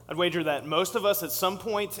I'd wager that most of us at some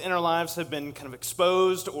point in our lives have been kind of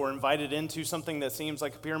exposed or invited into something that seems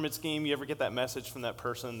like a pyramid scheme. You ever get that message from that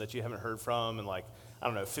person that you haven't heard from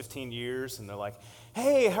in 15 years, and they're like,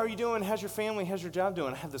 hey, how are you doing? How's your family? How's your job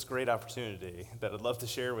doing? I have this great opportunity that I'd love to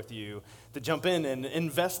share with you to jump in and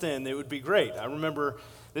invest in. It would be great. I remember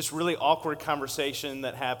this really awkward conversation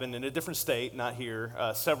that happened in a different state, not here,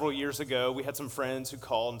 several years ago. We had some friends who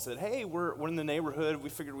called and said, hey, we're in the neighborhood. We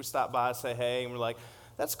figured we'd stop by, say hey, and we're like,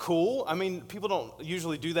 that's cool. I mean, people don't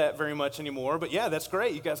usually do that very much anymore, but yeah, that's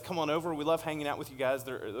great. You guys come on over. We love hanging out with you guys.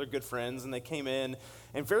 They're good friends, and they came in,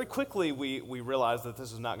 and very quickly we realized that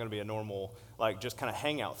this was not going to be a normal, just kind of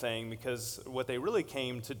hangout thing, because what they really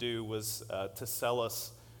came to do was to sell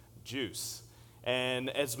us juice. And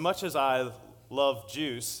as much as I love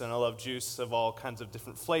juice, and I love juice of all kinds of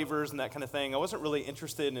different flavors and that kind of thing, I wasn't really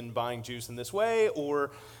interested in buying juice in this way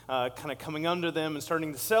or kind of coming under them and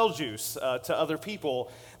starting to sell juice to other people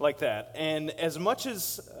like that. And as much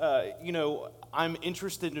as, I'm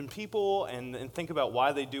interested in people and think about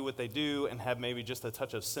why they do what they do and have maybe just a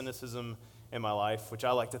touch of cynicism in my life, which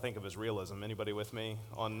I like to think of as realism. Anybody with me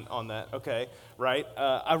on that? Okay, right?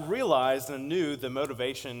 I realized and knew the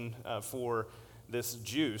motivation for this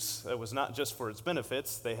juice was not just for its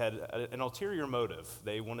benefits. They had an ulterior motive.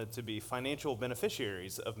 They wanted to be financial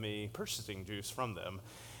beneficiaries of me purchasing juice from them.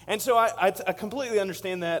 And so I completely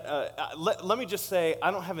understand that. Let me just say,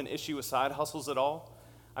 I don't have an issue with side hustles at all.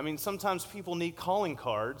 I mean, sometimes people need calling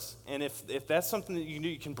cards, and if that's something that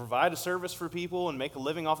you can provide a service for people and make a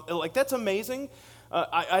living off, that's amazing.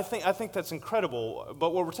 I think that's incredible.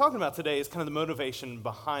 But what we're talking about today is kind of the motivation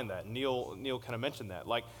behind that. Neil kind of mentioned that.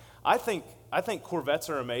 I think Corvettes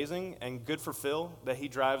are amazing, and good for Phil that he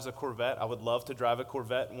drives a Corvette. I would love to drive a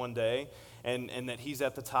Corvette one day, and that he's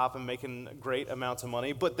at the top and making great amounts of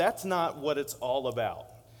money. But that's not what it's all about.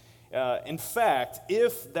 In fact,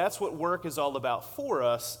 if that's what work is all about for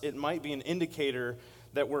us, it might be an indicator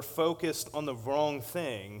that we're focused on the wrong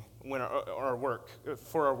thing when our work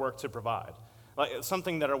to provide.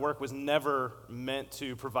 Something that our work was never meant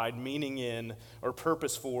to provide meaning in or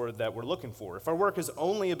purpose for that we're looking for. If our work is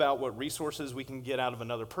only about what resources we can get out of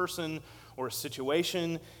another person or a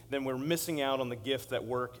situation, then we're missing out on the gift that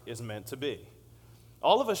work is meant to be.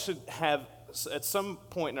 All of us should have, at some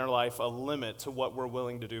point in our life, a limit to what we're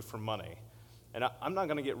willing to do for money. And I'm not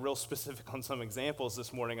going to get real specific on some examples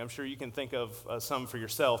this morning. I'm sure you can think of some for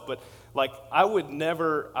yourself. But I would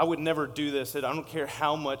never do this. I don't care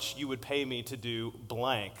how much you would pay me to do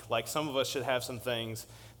blank. Some of us should have some things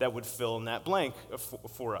that would fill in that blank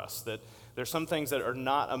for us. That there's some things that are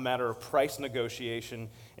not a matter of price negotiation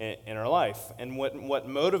in our life. And what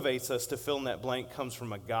motivates us to fill in that blank comes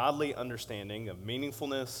from a godly understanding of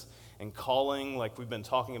meaningfulness and calling, like we've been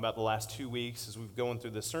talking about the last 2 weeks as we've gone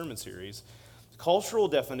through this sermon series. Cultural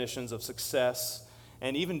definitions of success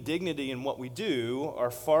and even dignity in what we do are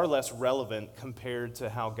far less relevant compared to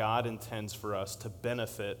how God intends for us to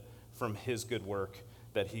benefit from His good work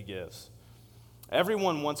that He gives.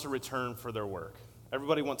 Everyone wants a return for their work.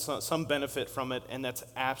 Everybody wants some benefit from it, and that's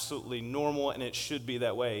absolutely normal, and it should be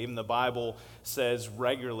that way. Even the Bible says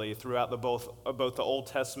regularly throughout both the Old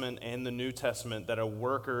Testament and the New Testament that a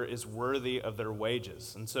worker is worthy of their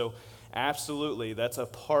wages. And so absolutely, that's a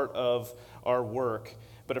part of our work.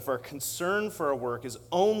 But if our concern for our work is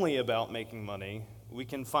only about making money, we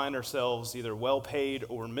can find ourselves either well-paid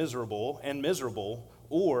or miserable,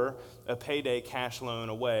 or a payday cash loan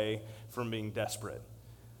away from being desperate.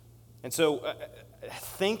 And so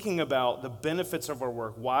thinking about the benefits of our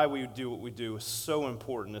work, why we do what we do, is so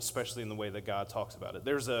important, especially in the way that God talks about it.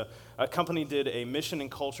 There's a company did a mission and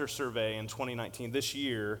culture survey in 2019, this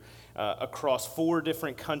year, across 4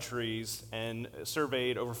 different countries and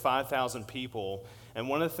surveyed over 5,000 people. And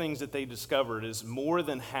one of the things that they discovered is more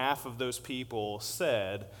than half of those people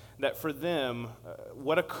said that for them,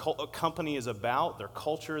 what a company is about, their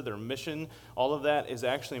culture, their mission, all of that is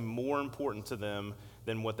actually more important to them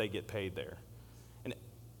than what they get paid there.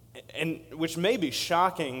 And which may be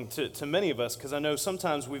shocking to many of us, because I know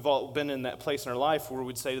sometimes we've all been in that place in our life where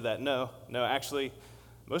we'd say to that, no, actually,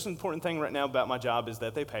 most important thing right now about my job is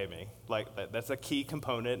that they pay me. That's a key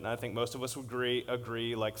component, and I think most of us would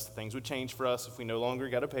agree things would change for us if we no longer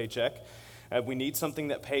got a paycheck. We need something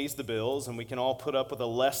that pays the bills, and we can all put up with a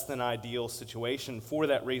less than ideal situation for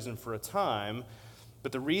that reason for a time.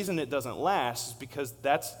 But the reason it doesn't last is because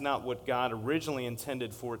that's not what God originally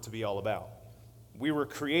intended for it to be all about. We were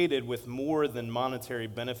created with more than monetary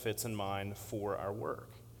benefits in mind for our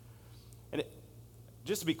work. And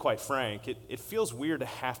just to be quite frank, it feels weird to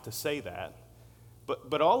have to say that,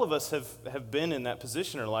 But all of us have been in that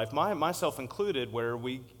position in our life, myself included, where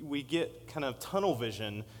we get kind of tunnel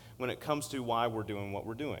vision when it comes to why we're doing what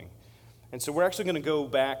we're doing. And so we're actually going to go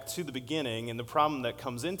back to the beginning, and the problem that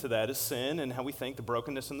comes into that is sin and how we think, the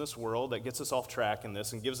brokenness in this world that gets us off track in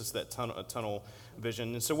this and gives us that tunnel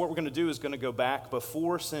vision. And so what we're going to do is going to go back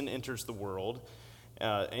before sin enters the world,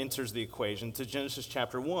 enters the equation, to Genesis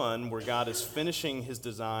chapter 1, where God is finishing his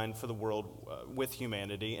design for the world with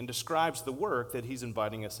humanity and describes the work that he's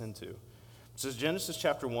inviting us into. So it's Genesis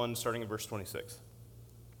chapter 1, starting in verse 26.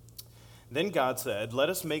 Then God said, "Let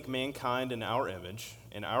us make mankind in our image,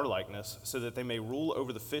 in our likeness, so that they may rule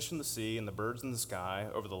over the fish in the sea and the birds in the sky,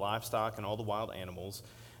 over the livestock and all the wild animals,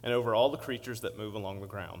 and over all the creatures that move along the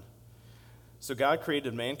ground." So God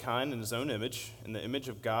created mankind in his own image. In the image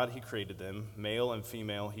of God he created them. Male and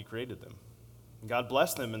female he created them. God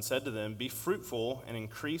blessed them and said to them, "Be fruitful and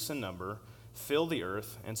increase in number, fill the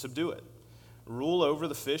earth and subdue it. Rule over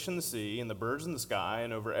the fish in the sea and the birds in the sky,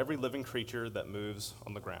 and over every living creature that moves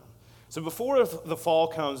on the ground." So before the fall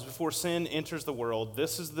comes, before sin enters the world,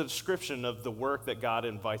 this is the description of the work that God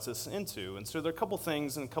invites us into. And so there are a couple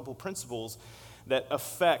things and a couple principles that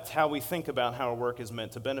affect how we think about how our work is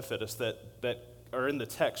meant to benefit us that are in the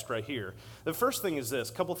text right here. The first thing is this,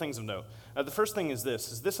 a couple things of note. The first thing is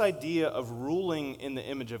this idea of ruling in the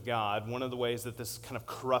image of God. One of the ways that this is kind of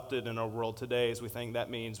corrupted in our world today is we think that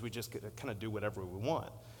means we just kind of do whatever we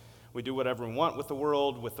want. We do whatever we want with the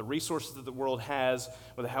world, with the resources that the world has,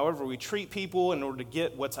 with however we treat people in order to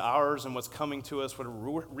get what's ours and what's coming to us, whatever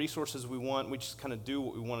resources we want. We just kind of do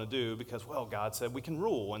what we want to do because, well, God said we can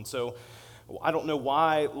rule. And so I don't know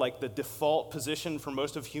why, like, the default position for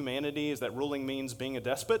most of humanity is that ruling means being a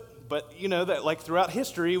despot, but you know that, like, throughout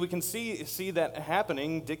history we can see that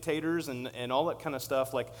happening, dictators and all that kind of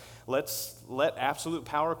stuff. Like, let's let absolute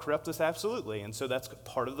power corrupt us absolutely, and so that's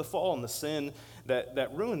part of the fall and the sin that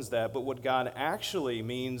ruins that. But what God actually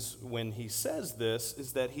means when he says this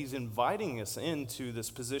is that he's inviting us into this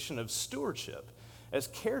position of stewardship as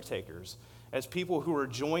caretakers. As people who are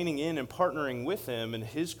joining in and partnering with him in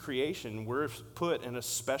his creation, we're put in a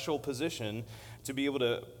special position to be able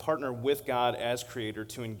to partner with God as creator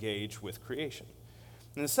to engage with creation.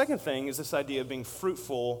 And the second thing is this idea of being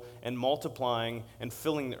fruitful and multiplying and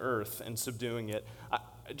filling the earth and subduing it. I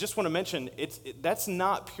just want to mention, that's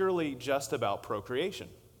not purely just about procreation.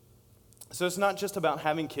 So it's not just about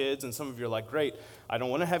having kids, and some of you are like, great, I don't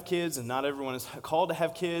want to have kids, and not everyone is called to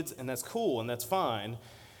have kids, and that's cool, and that's fine.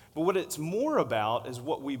 But what it's more about is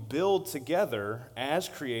what we build together as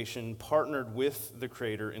creation, partnered with the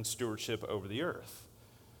Creator in stewardship over the earth.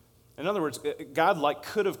 In other words, God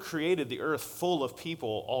could have created the earth full of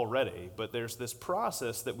people already, but there's this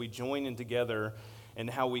process that we join in together in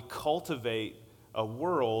how we cultivate a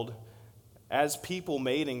world as people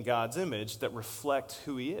made in God's image that reflect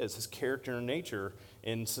who he is, his character and nature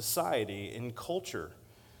in society, in culture.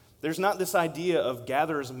 There's not this idea of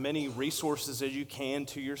gather as many resources as you can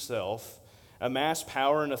to yourself, amass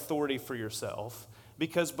power and authority for yourself,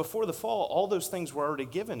 because before the fall, all those things were already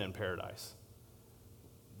given in paradise.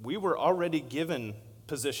 We were already given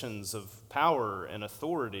positions of power and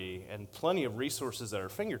authority and plenty of resources at our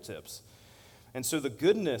fingertips. And so the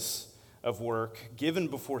goodness of work given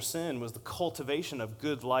before sin was the cultivation of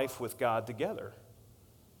good life with God together.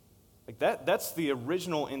 That's the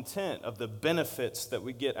original intent of the benefits that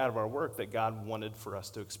we get out of our work that God wanted for us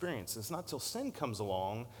to experience. It's not till sin comes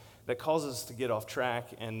along that causes us to get off track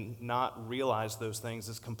and not realize those things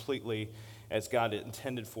as completely as God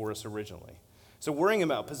intended for us originally. So worrying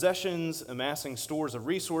about possessions, amassing stores of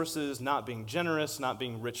resources, not being generous, not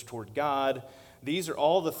being rich toward God, these are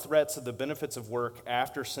all the threats of the benefits of work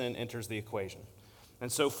after sin enters the equation.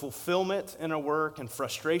 And so fulfillment in our work and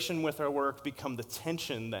frustration with our work become the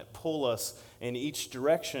tension that pull us in each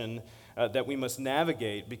direction that we must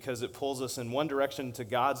navigate, because it pulls us in one direction to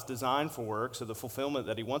God's design for work, so the fulfillment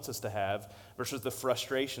that he wants us to have, versus the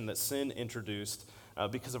frustration that sin introduced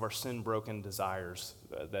because of our sin-broken desires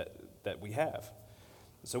that we have.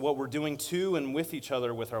 So what we're doing to and with each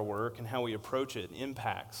other with our work and how we approach it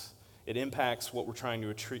impacts. It impacts what we're trying to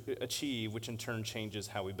achieve, which in turn changes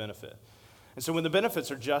how we benefit. And so when the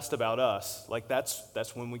benefits are just about us,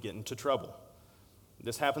 that's when we get into trouble.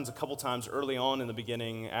 This happens a couple times early on in the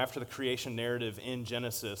beginning, after the creation narrative in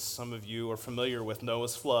Genesis. Some of you are familiar with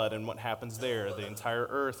Noah's flood and what happens there. The entire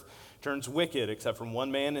earth turns wicked except for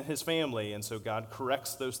one man and his family, and so God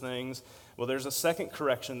corrects those things. Well, there's a second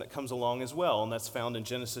correction that comes along as well, and that's found in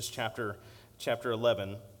Genesis chapter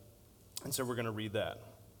 11. And so we're going to read that.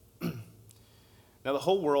 Now the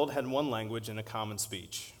whole world had one language and a common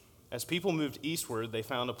speech. As people moved eastward, they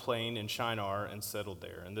found a plain in Shinar and settled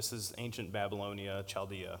there. And this is ancient Babylonia,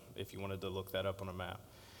 Chaldea, if you wanted to look that up on a map.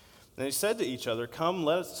 And they said to each other, "Come,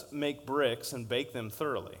 let us make bricks and bake them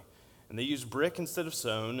thoroughly." And they used brick instead of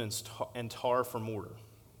stone and tar for mortar.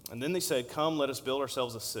 And then they said, "Come, let us build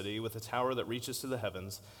ourselves a city with a tower that reaches to the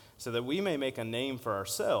heavens, so that we may make a name for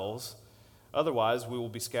ourselves. Otherwise, we will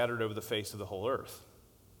be scattered over the face of the whole earth."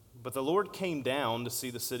 But the Lord came down to see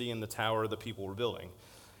the city and the tower the people were building.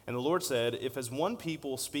 And the Lord said, "If as one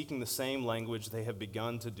people speaking the same language they have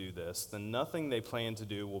begun to do this, then nothing they plan to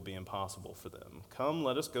do will be impossible for them. Come,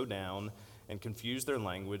 let us go down and confuse their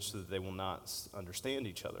language so that they will not understand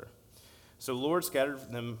each other." So the Lord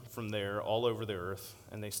scattered them from there all over the earth,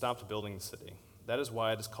 and they stopped building the city. That is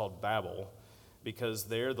why it is called Babel, because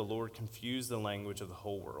there the Lord confused the language of the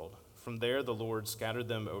whole world. From there the Lord scattered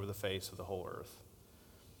them over the face of the whole earth.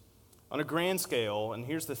 On a grand scale, and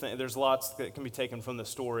here's the thing, there's lots that can be taken from the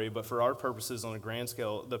story, but for our purposes on a grand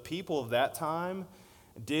scale, the people of that time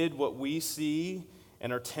did what we see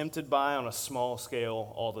and are tempted by on a small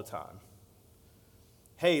scale all the time.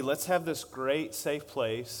 Hey, let's have this great safe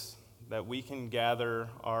place that we can gather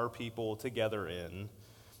our people together in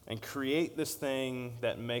and create this thing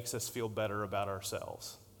that makes us feel better about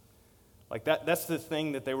ourselves. Like that's the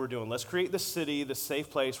thing that they were doing. Let's create this city, this safe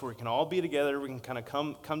place where we can all be together. We can kind of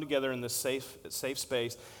come together in this safe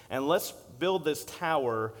space. And let's build this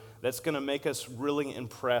tower that's going to make us really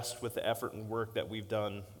impressed with the effort and work that we've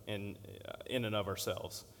done in and of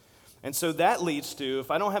ourselves. And so that leads to, if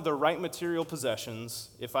I don't have the right material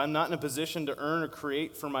possessions, if I'm not in a position to earn or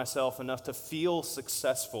create for myself enough to feel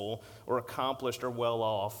successful or accomplished or well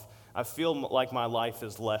off, I feel like my life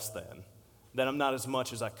is less than, that I'm not as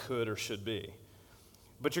much as I could or should be.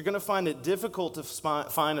 But you're going to find it difficult to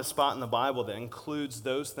find a spot in the Bible that includes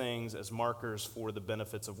those things as markers for the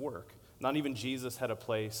benefits of work. Not even Jesus had a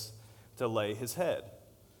place to lay his head.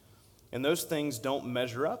 And those things don't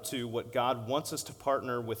measure up to what God wants us to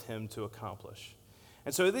partner with him to accomplish.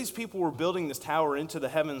 And so these people were building this tower into the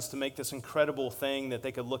heavens to make this incredible thing that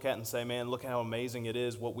they could look at and say, man, look how amazing it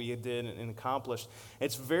is, what we did and accomplished.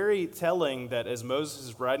 It's very telling that as Moses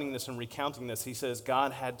is writing this and recounting this, he says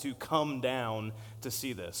God had to come down to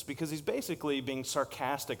see this, because he's basically being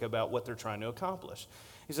sarcastic about what they're trying to accomplish.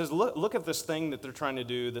 He says, look at this thing that they're trying to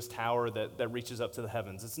do, this tower that reaches up to the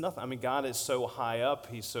heavens. It's nothing. I mean, God is so high up,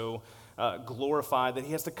 he's so glorified that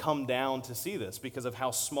he has to come down to see this because of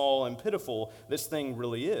how small and pitiful this thing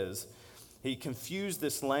really is. He confused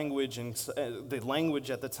this language and the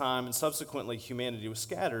language at the time, and subsequently humanity was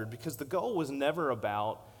scattered because the goal was never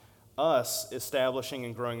about us establishing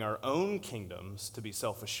and growing our own kingdoms to be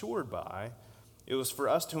self-assured by. It was for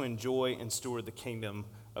us to enjoy and steward the kingdom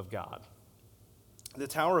of God. The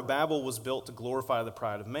Tower of Babel was built to glorify the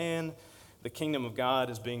pride of man. The kingdom of God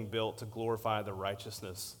is being built to glorify the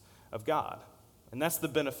righteousness of God. And that's the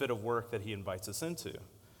benefit of work that he invites us into.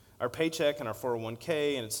 Our paycheck and our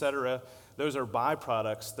 401k and et cetera, those are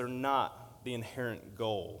byproducts. They're not the inherent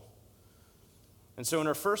goal. And so in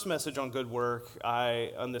our first message on good work,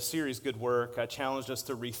 on the series Good Work, I challenged us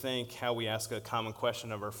to rethink how we ask a common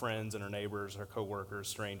question of our friends and our neighbors, our coworkers,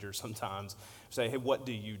 strangers sometimes. Say, hey, what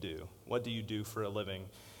do you do? What do you do for a living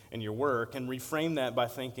in your work? And reframe that by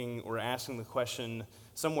thinking or asking the question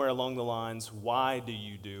somewhere along the lines, why do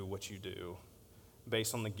you do what you do?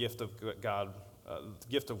 Based on the gift of God,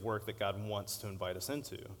 gift of work that God wants to invite us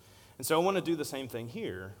into. And so I want to do the same thing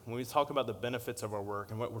here when we talk about the benefits of our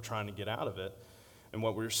work and what we're trying to get out of it and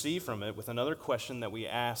what we receive from it, with another question that we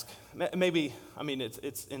ask. Maybe, I mean,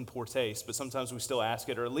 it's in poor taste, but sometimes we still ask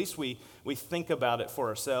it, or at least we think about it for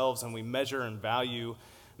ourselves, and we measure and value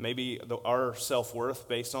maybe our self-worth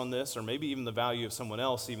based on this, or maybe even the value of someone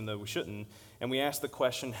else, even though we shouldn't. And we ask the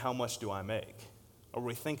question, how much do I make? Or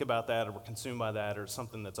we think about that, or we're consumed by that, or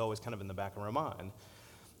something that's always kind of in the back of our mind.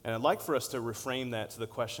 And I'd like for us to reframe that to the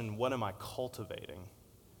question, what am I cultivating?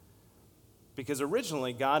 Because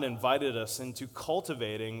originally, God invited us into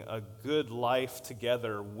cultivating a good life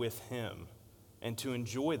together with him and to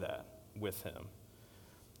enjoy that with him.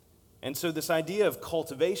 And so this idea of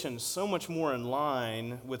cultivation is so much more in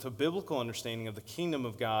line with a biblical understanding of the kingdom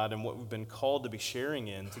of God and what we've been called to be sharing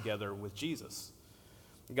in together with Jesus.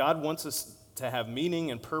 God wants us to have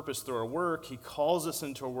meaning and purpose through our work. He calls us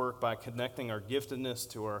into our work by connecting our giftedness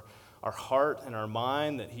to our heart and our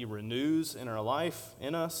mind that he renews in our life,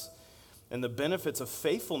 in us. And the benefits of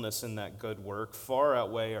faithfulness in that good work far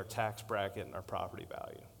outweigh our tax bracket and our property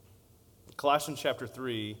value. Colossians chapter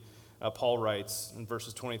 3, Paul writes in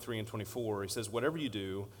verses 23 and 24, he says, whatever you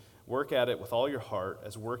do, work at it with all your heart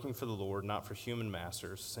as working for the Lord, not for human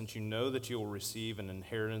masters, since you know that you will receive an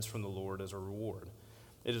inheritance from the Lord as a reward.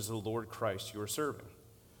 It is the Lord Christ you are serving.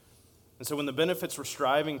 And so when the benefits we're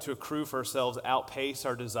striving to accrue for ourselves outpace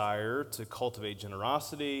our desire to cultivate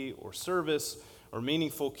generosity or service or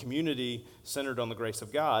meaningful community centered on the grace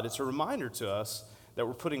of God, it's a reminder to us that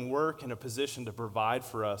we're putting work in a position to provide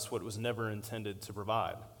for us what was never intended to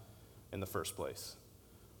provide in the first place.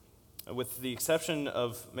 With the exception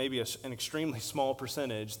of maybe an extremely small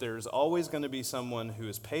percentage, there's always going to be someone who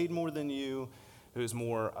is paid more than you, who is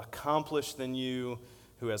more accomplished than you,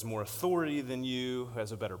 who has more authority than you, who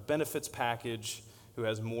has a better benefits package, who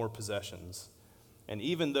has more possessions. And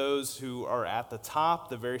even those who are at the top,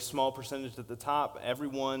 the very small percentage at the top,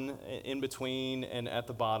 everyone in between and at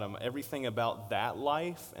the bottom, everything about that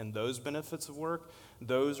life and those benefits of work,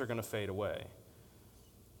 those are going to fade away.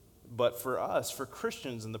 But for us, for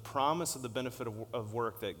Christians, and the promise of the benefit of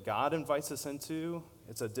work that God invites us into,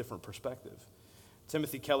 it's a different perspective.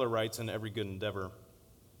 Timothy Keller writes in Every Good Endeavor,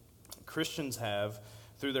 Christians have,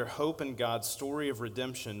 through their hope in God's story of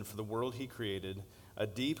redemption for the world he created, a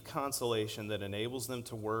deep consolation that enables them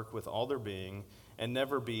to work with all their being and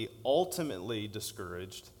never be ultimately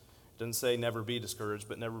discouraged. It doesn't say never be discouraged,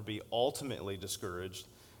 but never be ultimately discouraged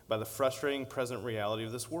by the frustrating present reality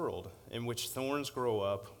of this world, in which thorns grow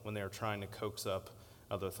up when they are trying to coax up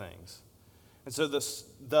other things. And so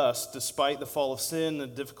thus, despite the fall of sin and the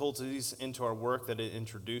difficulties into our work that it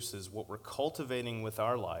introduces, what we're cultivating with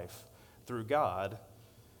our life through God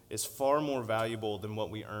is far more valuable than what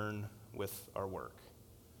we earn with our work.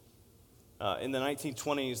 In the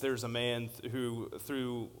 1920s, there's a man who,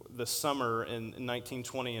 through the summer in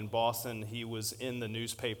 1920 in Boston, he was in the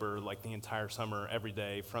newspaper like the entire summer, every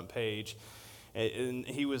day, front page. And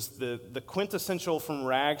he was the quintessential from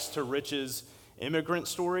rags to riches immigrant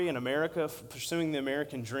story in America, pursuing the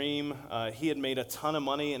American dream. He had made a ton of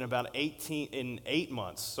money in in 8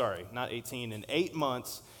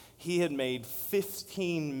 months, he had made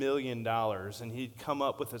 $15 million, and he'd come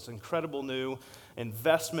up with this incredible new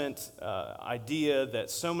investment idea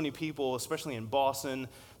that so many people, especially in Boston,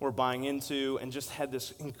 were buying into, and just had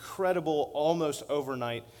this incredible, almost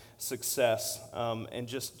overnight success, and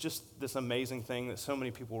just this amazing thing that so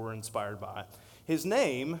many people were inspired by. His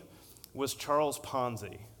name was Charles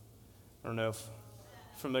Ponzi. I don't know if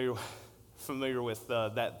familiar with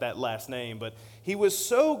that last name, but he was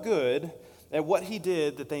so good at what he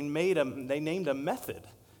did that they named a method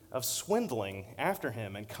of swindling after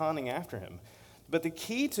him and conning after him. But the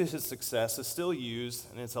key to his success is still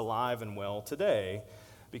used, and it's alive and well today,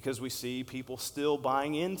 because we see people still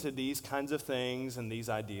buying into these kinds of things and these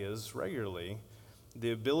ideas regularly.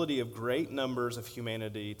 The ability of great numbers of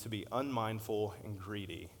humanity to be unmindful and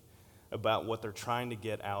greedy about what they're trying to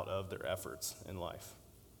get out of their efforts in life.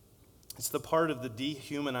 It's the part of the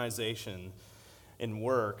dehumanization in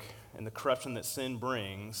work and the corruption that sin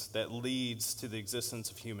brings that leads to the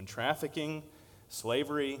existence of human trafficking,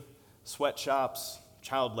 slavery, sweatshops,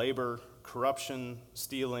 child labor, corruption,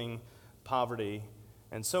 stealing, poverty,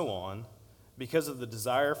 and so on, because of the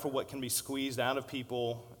desire for what can be squeezed out of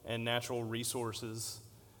people and natural resources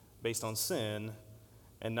based on sin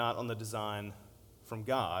and not on the design from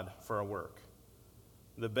God for our work.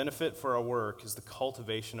 The benefit for our work is the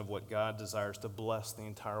cultivation of what God desires to bless the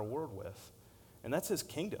entire world with, and that's his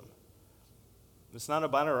kingdom. It's not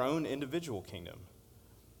about our own individual kingdom.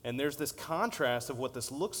 And there's this contrast of what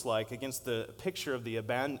this looks like against the picture of the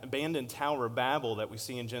abandoned Tower of Babel that we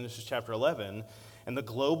see in Genesis chapter 11 and the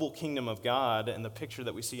global kingdom of God and the picture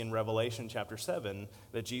that we see in Revelation chapter 7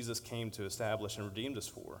 that Jesus came to establish and redeemed us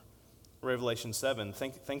for. Revelation 7,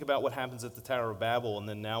 think about what happens at the Tower of Babel and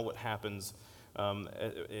then now what happens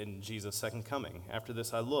in Jesus' second coming. After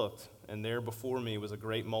this I looked, and there before me was a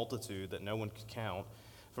great multitude that no one could count,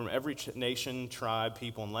 from every nation, tribe,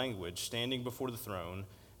 people, and language, standing before the throne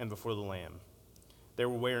and before the Lamb. They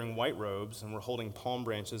were wearing white robes and were holding palm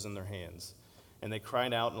branches in their hands. And they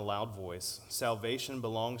cried out in a loud voice, "Salvation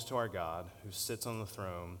belongs to our God who sits on the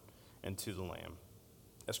throne and to the Lamb."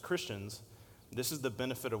 As Christians, this is the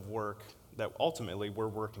benefit of work that ultimately we're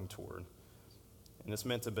working toward. And it's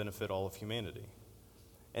meant to benefit all of humanity.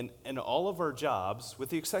 And all of our jobs, with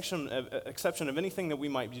the exception of anything that we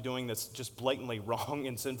might be doing that's just blatantly wrong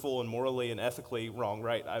and sinful and morally and ethically wrong,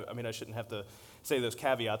 right? I mean, I shouldn't have to say those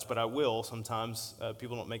caveats, but I will sometimes.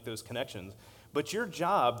 People don't make those connections. But your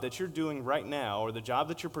job that you're doing right now, or the job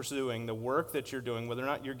that you're pursuing, the work that you're doing, whether or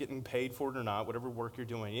not you're getting paid for it or not, whatever work you're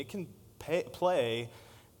doing, it can play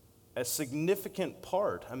a significant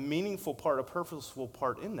part, a meaningful part, a purposeful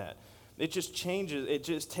part in that. It just changes. It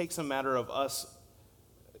just takes a matter of us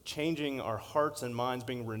changing our hearts and minds,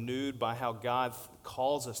 being renewed by how God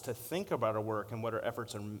calls us to think about our work and what our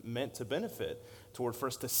efforts are meant to benefit toward, for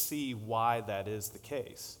us to see why that is the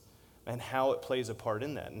case and how it plays a part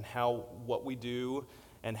in that and how what we do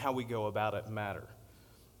and how we go about it matter.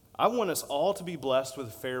 I want us all to be blessed with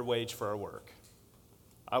a fair wage for our work.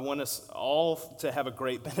 I want us all to have a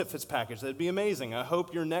great benefits package. That'd be amazing. I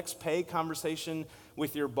hope your next pay conversation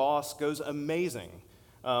with your boss goes amazing.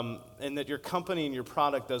 And that your company and your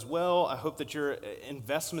product does well. I hope that your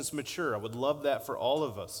investments mature. I would love that for all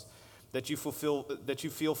of us, that you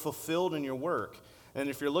feel fulfilled in your work. And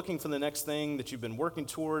if you're looking for the next thing that you've been working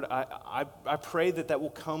toward, I pray that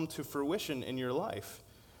will come to fruition in your life.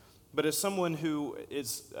 But as someone who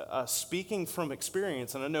is speaking from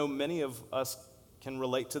experience, and I know many of us can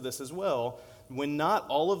relate to this as well, when not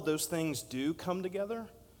all of those things do come together,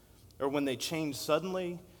 or when they change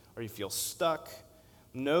suddenly, or you feel stuck,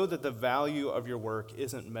 know that the value of your work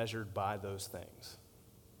isn't measured by those things.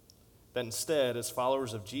 That instead, as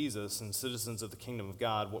followers of Jesus and citizens of the kingdom of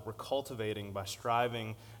God, what we're cultivating by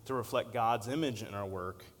striving to reflect God's image in our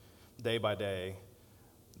work day by day,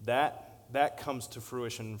 that comes to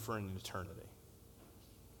fruition for an eternity.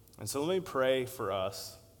 And so let me pray for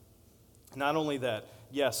us. Not only that,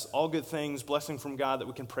 yes, all good things, blessing from God that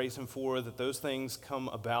we can praise Him for, that those things come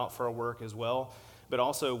about for our work as well, but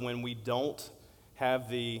also when we don't have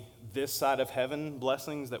this side of heaven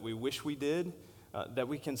blessings that we wish we did, that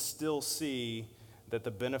we can still see that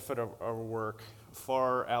the benefit of our work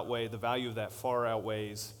the value of that far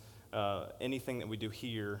outweighs anything that we do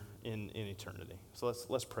here in eternity. So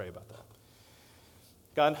let's pray about that.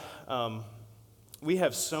 God, we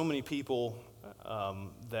have so many people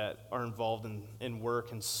that are involved in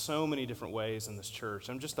work in so many different ways in this church.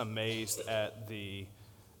 I'm just amazed at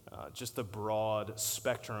just the broad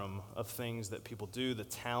spectrum of things that people do, the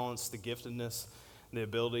talents, the giftedness, the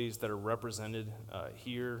abilities that are represented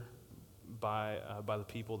here by the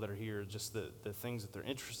people that are here, just the things that they're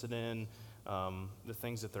interested in, the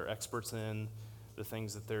things that they're experts in, the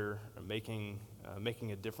things that they're making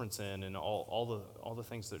a difference in, and all the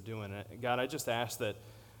things they're doing. God, I just ask that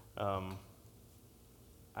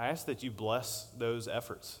you bless those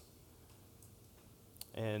efforts.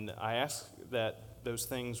 And I ask that those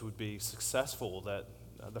things would be successful, that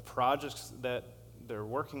the projects that they're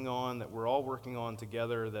working on, that we're all working on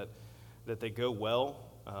together, that they go well,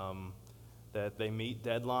 that they meet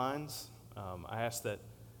deadlines. I ask that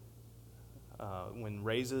when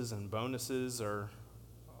raises and bonuses are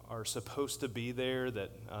supposed to be there,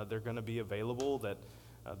 that they're going to be available, that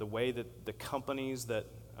the way that the companies that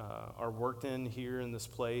are worked in here in this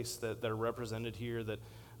place, that are represented here, that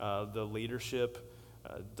the leadership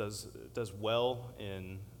does well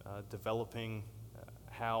in developing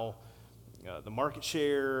how the market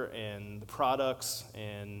share and the products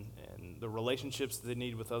and the relationships that they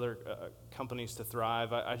need with other companies to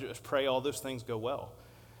thrive. I just pray all those things go well.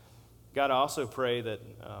 God, I also pray that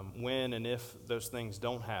when and if those things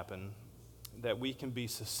don't happen, that we can be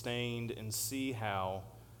sustained and see how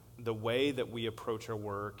the way that we approach our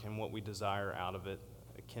work and what we desire out of it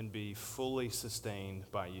can be fully sustained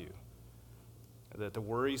by you. That the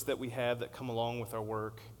worries that we have that come along with our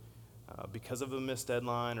work, because of a missed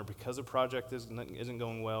deadline or because a project isn't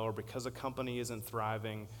going well or because a company isn't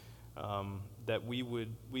thriving, that we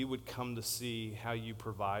would come to see how you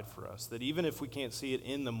provide for us. That even if we can't see it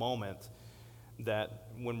in the moment, that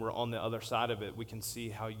when we're on the other side of it, we can see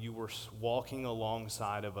how you were walking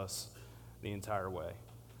alongside of us the entire way.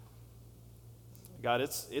 God,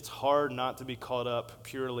 it's hard not to be caught up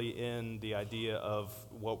purely in the idea of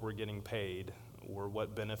what we're getting paid or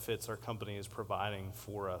what benefits our company is providing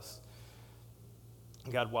for us.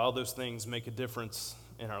 God, while those things make a difference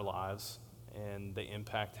in our lives and they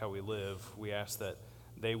impact how we live, we ask that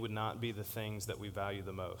they would not be the things that we value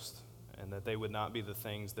the most, and that they would not be the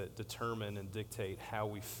things that determine and dictate how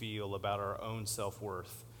we feel about our own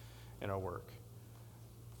self-worth in our work.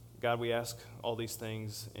 God, we ask all these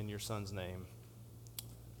things in your Son's name.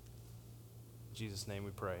 In Jesus' name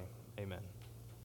we pray. Amen.